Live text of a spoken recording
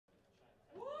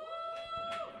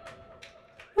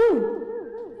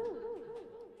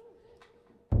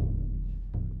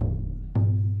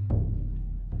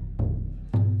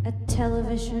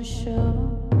television show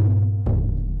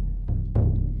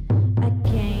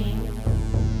again.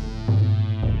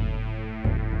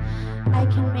 I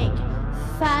can make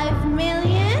 5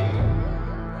 million.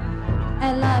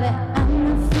 I love it. I'm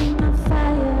a flame of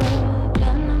fire.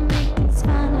 Gonna make this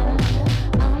funner.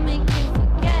 I'll make you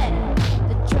forget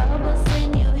the troubles in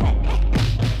your head.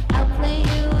 I'll play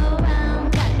you around.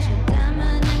 Got your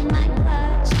diamond in my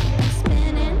clutch.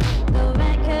 Spinning the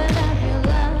record of your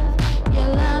love. Your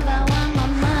love, I want my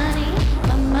money.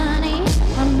 My money,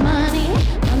 my money,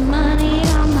 my money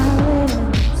on my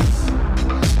lips.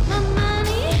 My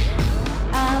money,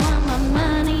 I want my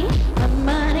money. My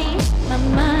money, my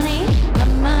money. My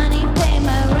money, pay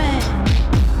my rent.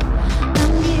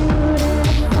 I'm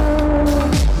beautiful.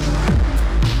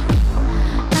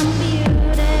 I'm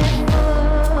beautiful,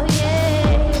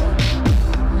 yeah.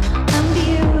 I'm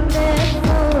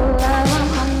beautiful. I want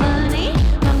my money,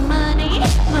 my money,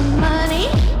 my money,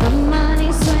 my money,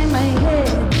 sway my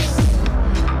hips.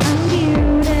 I'm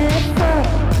beautiful.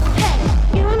 Hey,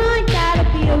 you know I gotta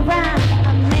be around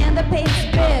a man that pays the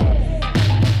bill.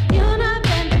 You know I've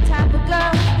been the type of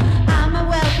girl. I'm a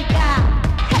wealthy guy.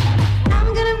 Hey, I'm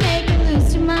gonna make you lose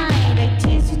your mind. I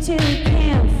tease you till you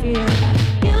can't feel.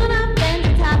 You know I've been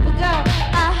the type of girl.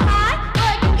 A hard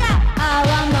working guy. I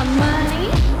want my money,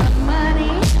 my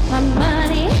money, my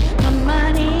money, my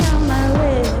money on my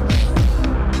lips.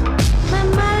 My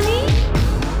money,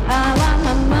 I want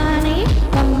my money,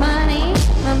 my money,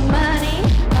 my money,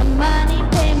 my money,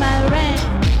 pay my rent.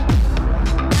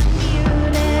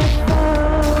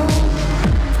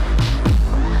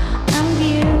 I'm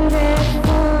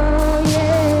beautiful,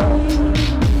 yeah.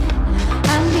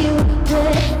 I'm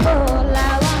beautiful.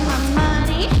 I want my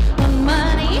money, my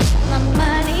money, my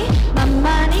money, my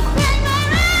money, pay my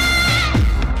rent.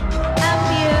 I'm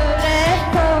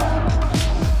beautiful.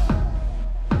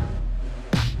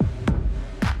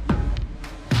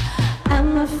 I'm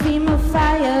a female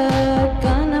fire,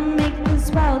 gonna make this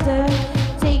wilder.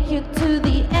 Take you to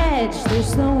the edge,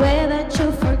 there's no way that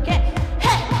you'll forget.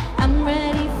 Hey, I'm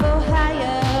ready for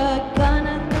higher,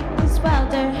 gonna make this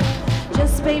wilder.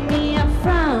 Just pay me up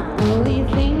front, only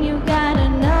thing you gotta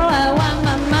know. I want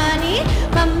my money,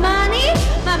 my money,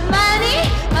 my money,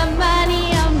 my money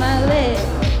on my lips.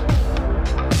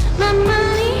 My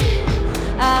money,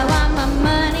 I want my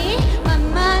money, my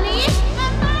money, my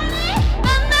money,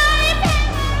 my money, pay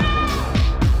my rent.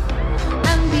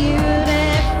 I'm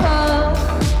beautiful.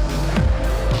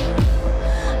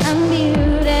 I'm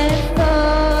beautiful,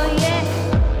 yeah.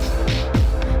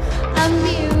 I'm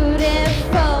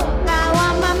beautiful. I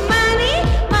want my money,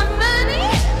 my money,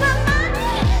 my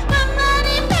money, my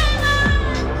money, pay my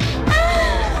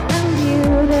rent. I'm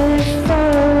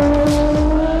beautiful.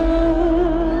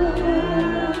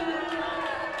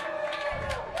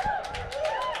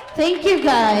 Thank you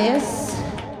guys.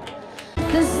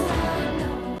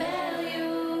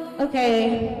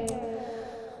 Okay.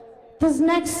 This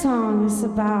next song is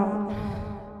about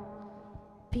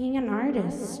being an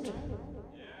artist.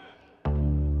 I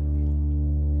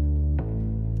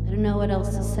don't know what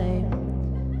else to say.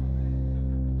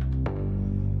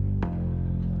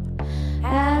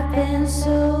 I've been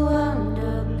so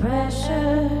under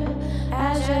pressure,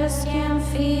 I just can't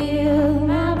feel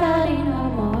my body no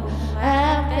more.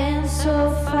 I've been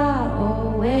so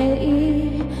far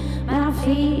away, my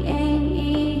feet ain't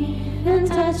even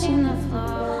touching the floor.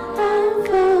 I'm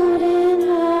floating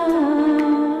off.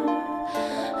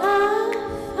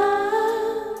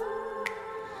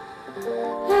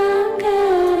 I'm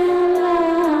getting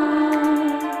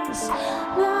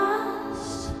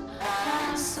lost.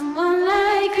 Someone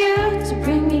like you to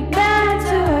bring me back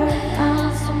to earth. I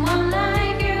want someone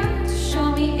like you to show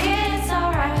me it's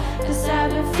alright. 'Cause I've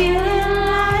been feeling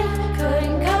like I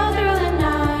couldn't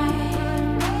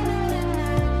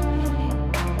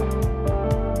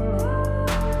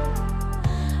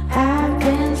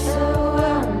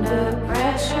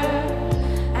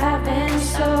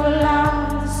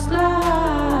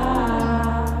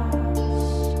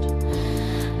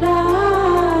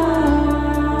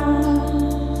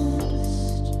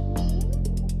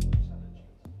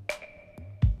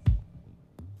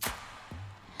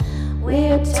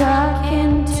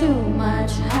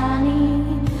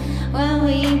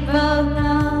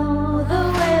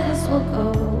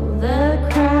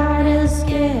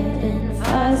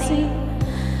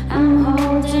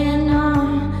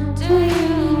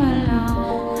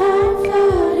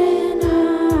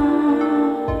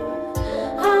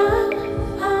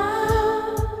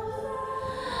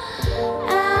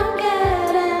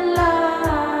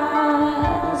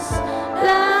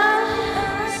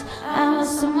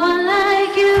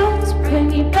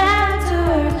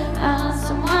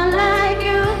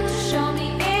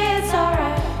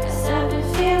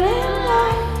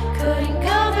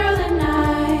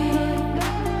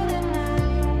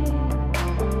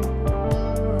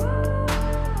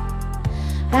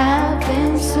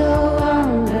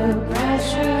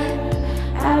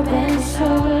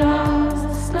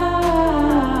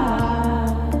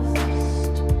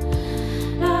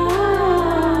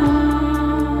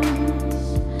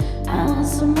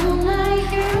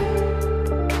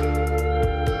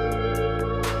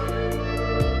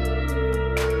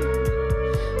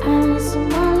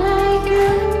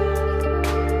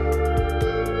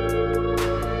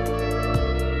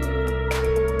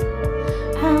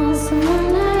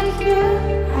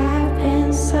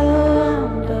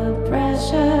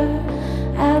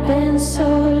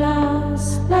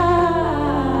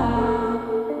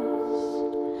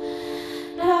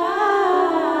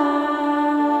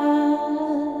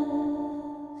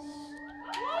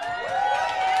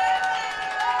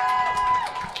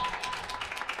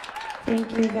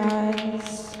Thank you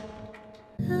guys.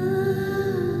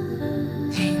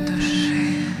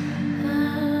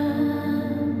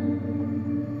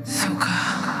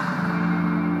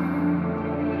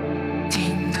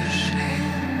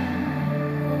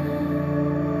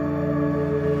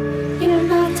 You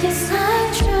notice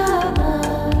our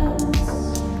troubles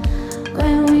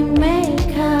when we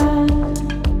make up,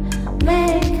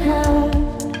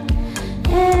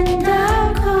 and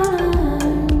our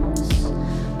corners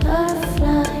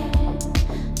butterfly.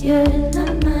 You're in the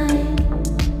night.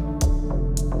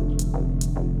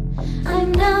 I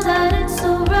know that it's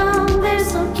so wrong.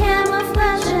 There's no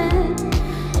camouflaging.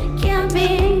 You can't be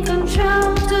in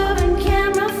control during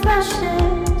camera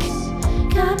flashes.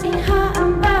 Got me hot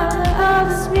and bothered. All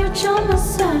this mutual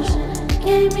massage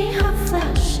gave me hot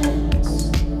flashes.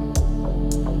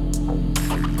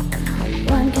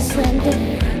 One kiss landed,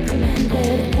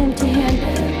 reprimanded,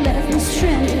 empty-handed, left me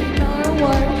stranded. No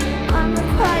reward,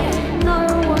 unrequited. No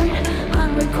reward,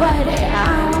 unrequited. I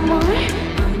want more.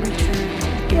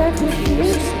 Unreturned. You're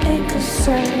confused and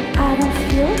concerned. I don't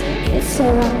feel it's so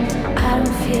wrong. I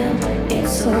don't feel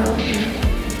it's so wrong.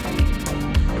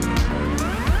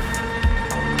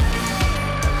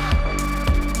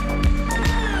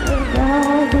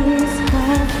 All these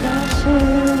high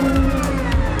flashes,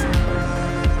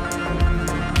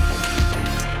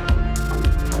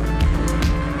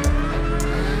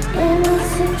 it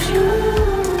wasn't true.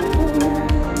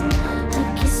 I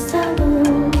kissed a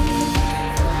blue,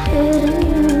 hitting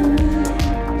you.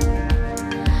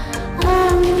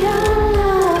 I'm your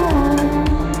love,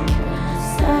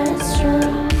 started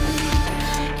strong,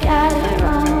 got it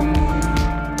wrong.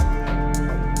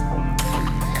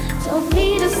 Told me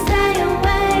to stay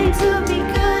away, to be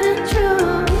good and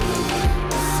true.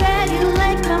 You said you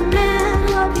like a man,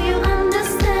 hope you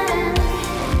understand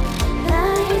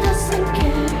that he doesn't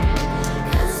care.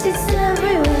 'Cause he's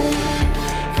everywhere,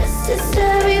 'cause he's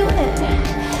everywhere,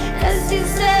 'cause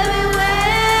he's everywhere.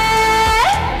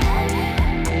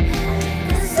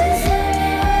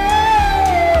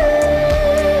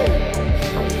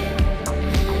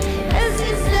 'Cause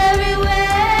he's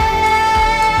everywhere,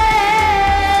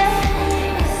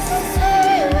 'cause he's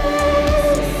everywhere.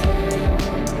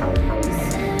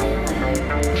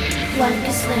 One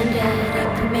kiss landed,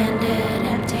 reprimanded,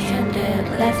 empty-handed,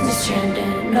 left me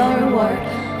stranded. No reward,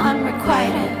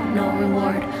 unrequited. No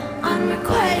reward,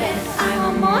 unrequited. I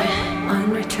want more,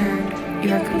 unreturned.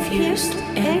 You're confused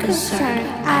and concerned.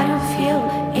 I don't feel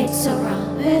it's so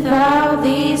wrong with all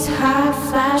these hot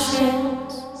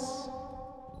flashes.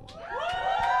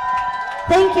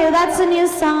 Thank you. That's a new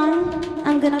song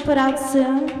I'm gonna put out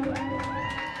soon.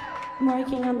 I'm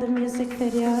working on the music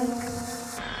video.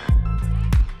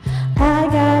 I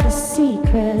got a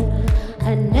secret.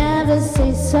 I never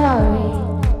say sorry.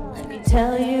 Let me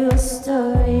tell you a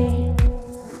story.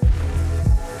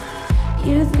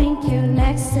 You think you're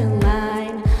next in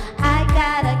line. I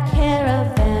got a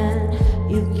caravan.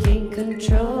 You can't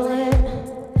control it.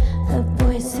 The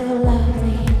boys still love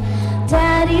me.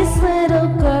 Daddy's little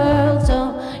girl,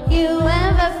 don't you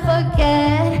ever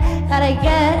forget that I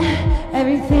get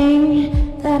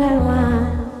everything that I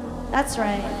want. That's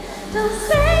right. Don't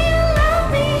say you love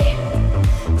me.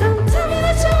 Don't tell me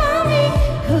that you want me.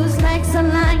 Who's next in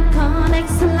line? Come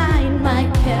next in line, my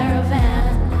caravan.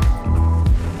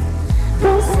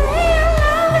 Don't say you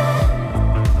love it.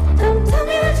 Don't tell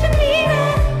me that you need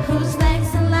it. Who's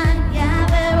next in line? Yeah,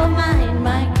 they're all mine,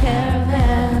 my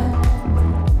caravan.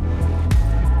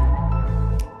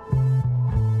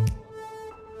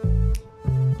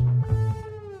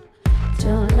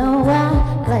 Don't know why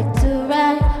I like to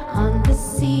write on the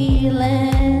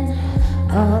ceiling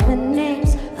all the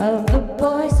names of the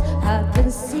boys I've been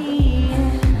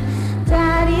seeing.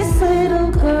 Daddy's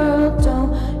little girl,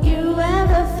 don't you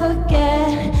ever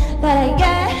forget that I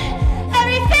get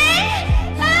everything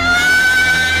I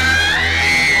want.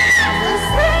 Don't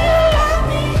say you love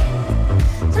me.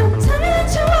 Don't tell me that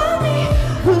you want me.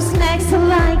 Who's next in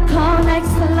line? Call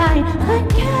next in line, my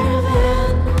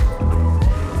caravan.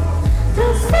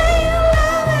 Don't say you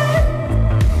love it.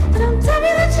 Don't tell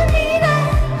me that you need it.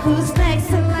 Who's next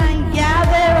in line? Yeah,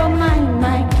 they're all mine,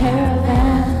 my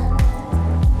caravan.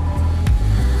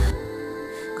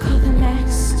 Call the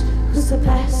next. Who's the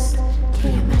best? Can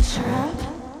you measure up?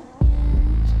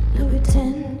 Louis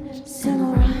Vuitton, Saint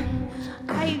Laurent.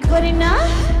 Are you good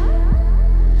enough?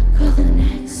 Call the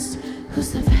next.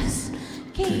 Who's the best?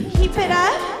 Can you keep it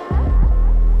up?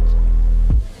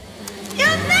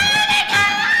 You'll never make it.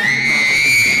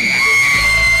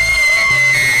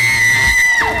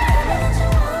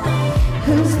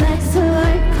 Who's next to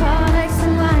line? Call next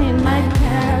in line, my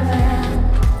caravan.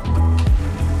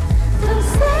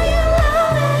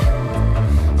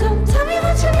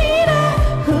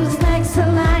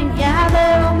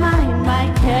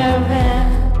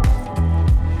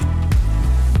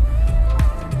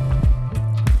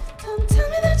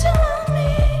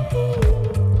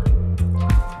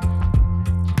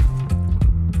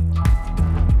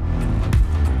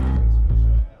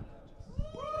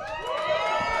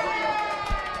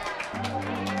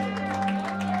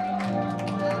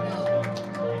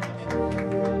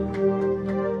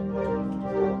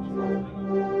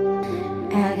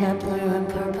 got blue and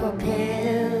purple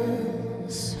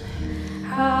pills,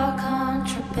 all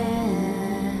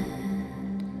contraband.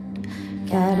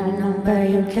 Got a number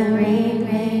you can ring,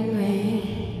 ring,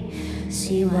 ring.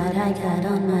 See what I got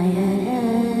on my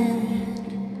head.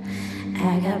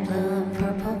 I got blue and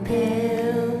purple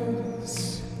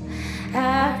pills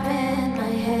up in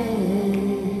my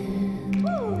head.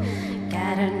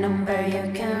 Got a number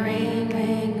you can ring,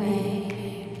 ring,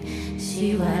 ring.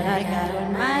 See what I got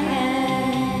on my head.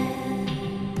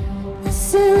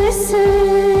 Listen, listen,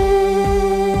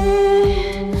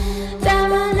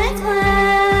 diamond necklace.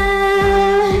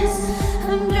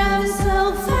 I'm driving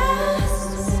so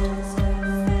fast.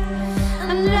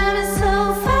 I'm driving so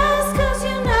fast 'cause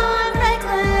you know I'm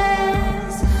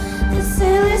reckless.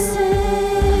 Listen, listen,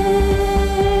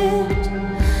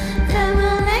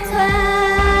 diamond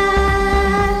necklace.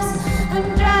 I'm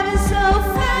driving so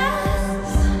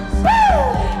fast. Woo!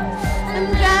 I'm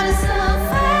driving so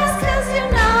fast 'cause you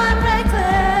know I'm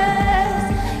reckless.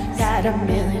 Got $1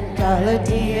 million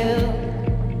deal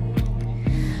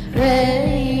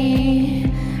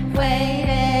ready,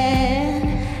 waiting.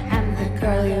 I'm the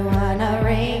girl you wanna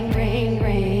ring, ring,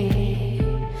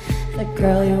 ring. The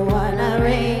girl you wanna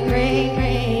ring, ring,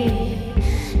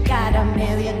 ring. Got $1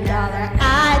 million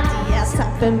ideas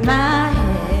up in my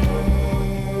head.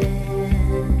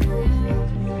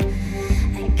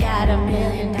 I got $1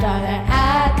 million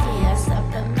ideas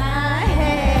up in my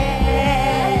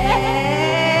head.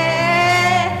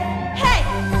 Hey,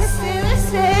 listen,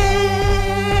 listen,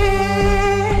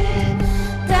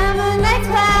 diamond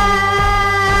necklace.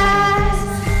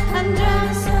 I'm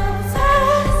driving so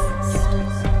fast.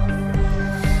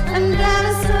 I'm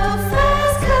driving so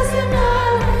fast 'cause you know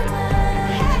I'm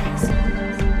reckless.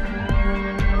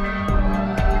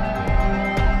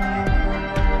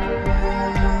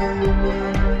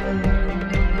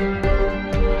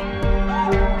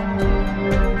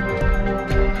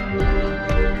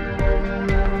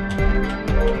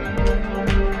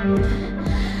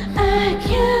 I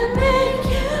can make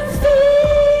you feel.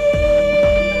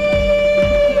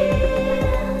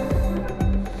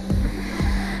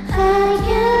 I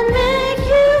can make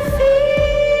you feel.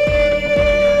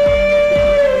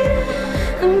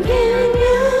 I'm giving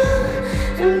you,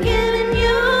 I'm giving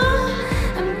you,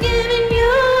 I'm giving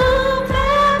you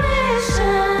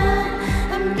permission.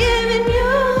 I'm giving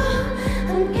you,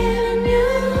 I'm giving you,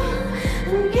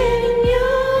 I'm giving you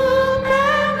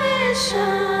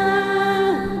permission.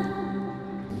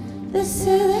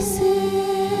 Listen, listen,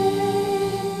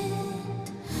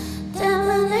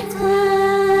 diamond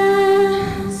necklace.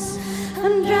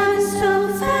 I'm driving so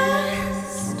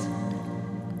fast.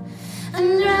 I'm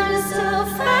driving so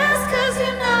fast 'cause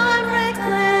you know I'm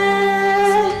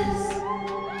reckless.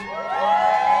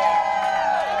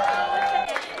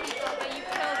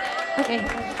 Okay.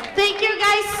 Thank you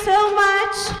guys so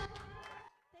much.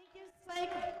 Thank you,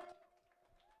 Slick.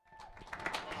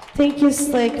 Thank you,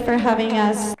 Slick, for having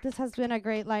us. This has been a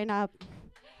great lineup.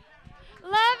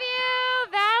 Love you,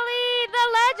 Valley the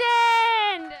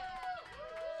legend.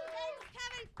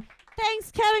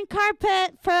 Thanks, Kevin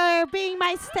Carpet, for being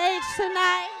my stage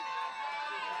tonight.